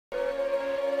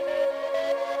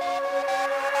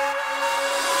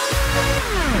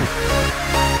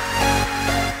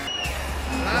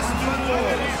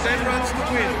runs to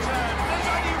win.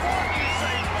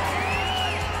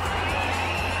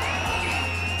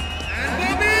 And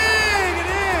bombing! It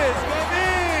is!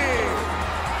 Bombing!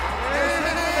 It is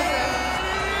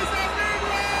a big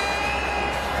one!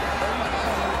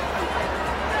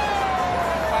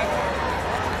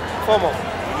 Four more.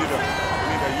 We need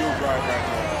a Yuvraj right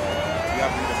now. We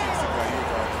have to fix it by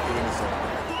Yuvraj doing this one.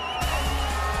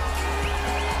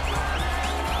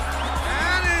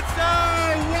 And it's a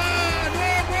one!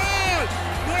 No ball!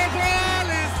 No ball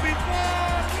is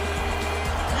before.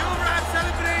 Yuvraj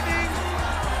celebrating.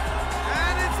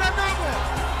 And it's a double.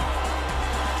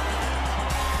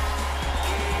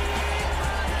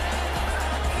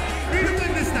 Three to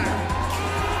win this time.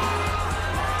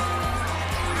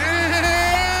 And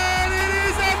it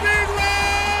is a big one!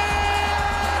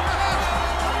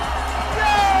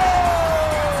 Yo!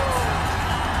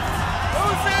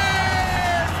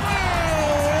 Usain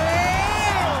Bolt!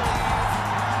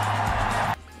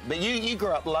 But you grew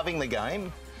up loving the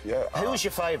game. Yeah. Who was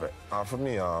your favourite? For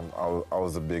me, I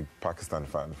was a big Pakistan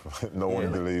fan. No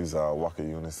one believes Waka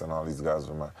Yunus and all these guys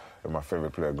were my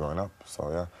favourite player growing up.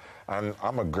 So yeah, and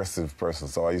I'm an aggressive person,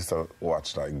 so I used to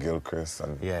watch like Gil Chris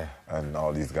and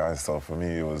all these guys. So for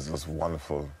me, it was just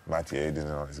wonderful. Matty Aiden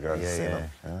and all these guys. Yeah.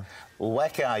 Well,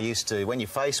 Waka used to, when you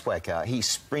faced Waka, he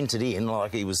sprinted in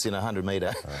like he was in a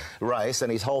 100-metre race,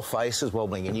 and his whole face was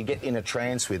wobbling, and you get in a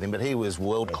trance with him. But he was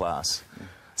world class.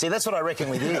 See, that's what I reckon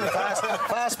with you.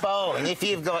 Fast bowling, if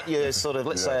you've got your sort of,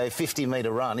 let's say, a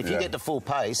 50-metre run, if you get to full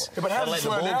pace and let the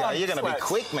ball go, you're going to be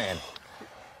quick, man.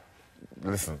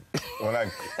 Listen,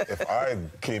 if I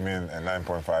came in at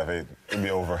 9.58, it'd be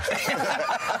over.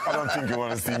 I don't think you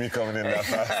want to see me coming in that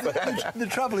fast. The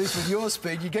trouble is, with your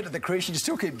speed, you get to the crease, you just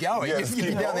still keep going. Yeah, You'd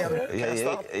be down the other...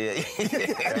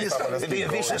 It'd be a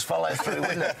vicious follow-through,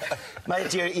 wouldn't it?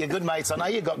 Mate, you're good mates. I know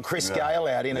you've got Chris Gayle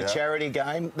out in a charity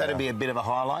game. That'd be a bit of a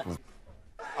highlight.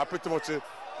 I pretty much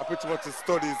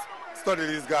study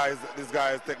these guys'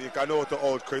 technique. I know how to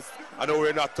hold Chris. I know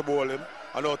where not to bowl him.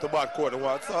 I know how to bat corner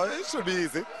one. So it should be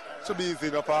easy. Should be easy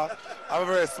enough. I'm a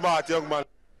very smart young man.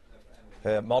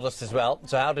 Modest as well.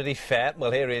 So how did he fare?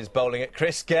 Well, here he is bowling at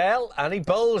Chris Gayle, and he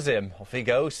bowls him. Off he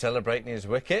goes, celebrating his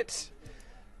wicket.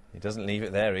 He doesn't leave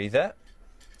it there either.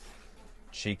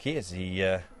 Cheeky, as he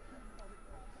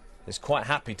is quite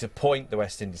happy to point the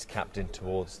West Indies captain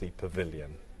towards the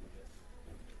pavilion.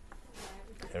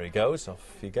 Here he goes, off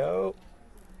you go.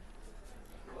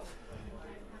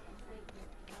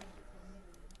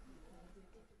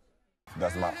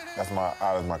 That's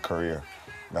my career.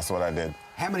 That's what I did.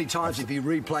 How many times have you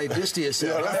replayed this to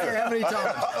yourself? How many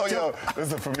times? Oh, yo,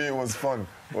 listen, for me, it was fun.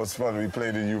 It was fun. We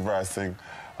played the Yuvraj thing.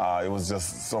 It was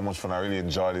just so much fun. I really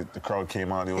enjoyed it. The crowd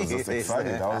came out. It was just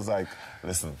exciting. I was like,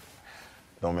 listen,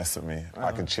 don't mess with me.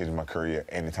 I can change my career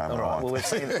anytime I want. Well, we've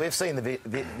seen the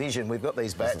vision. Weve got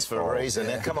these bats for a reason.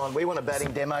 Now, come on, we want a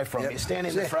batting demo from you. Stand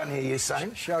in the front here,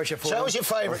 Usain. Show us your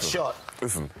favourite shot.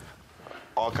 Listen,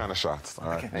 all kind of shots. All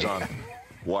right, John.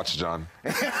 Watch, John.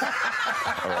 All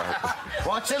right.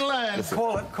 Watch and learn. Listen,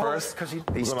 call it, first, because we're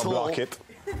going to block it.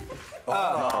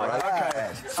 All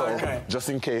right. So, just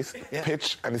in case,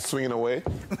 pitch and it's swinging away,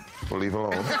 we'll leave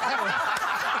alone.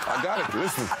 I got it.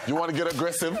 Listen, you want to get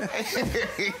aggressive,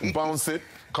 bounce it,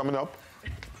 coming up,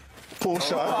 full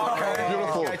shot,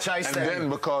 beautiful. And then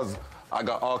because I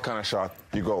got all kind of shot,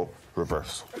 you go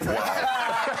reverse.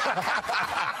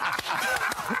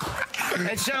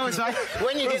 And show us, mate,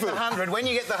 when you get the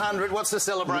 100, what's the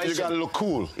celebration? You got to look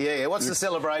cool. Yeah, what's the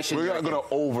celebration? We're not going to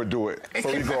overdo it.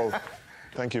 So we go,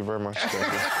 thank you very much. Thank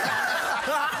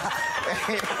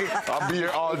you. I'll be here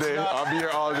all day. I'll be here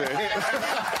all day.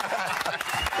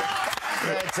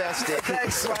 Fantastic.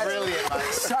 Brilliant,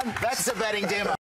 mate. That's the batting demo.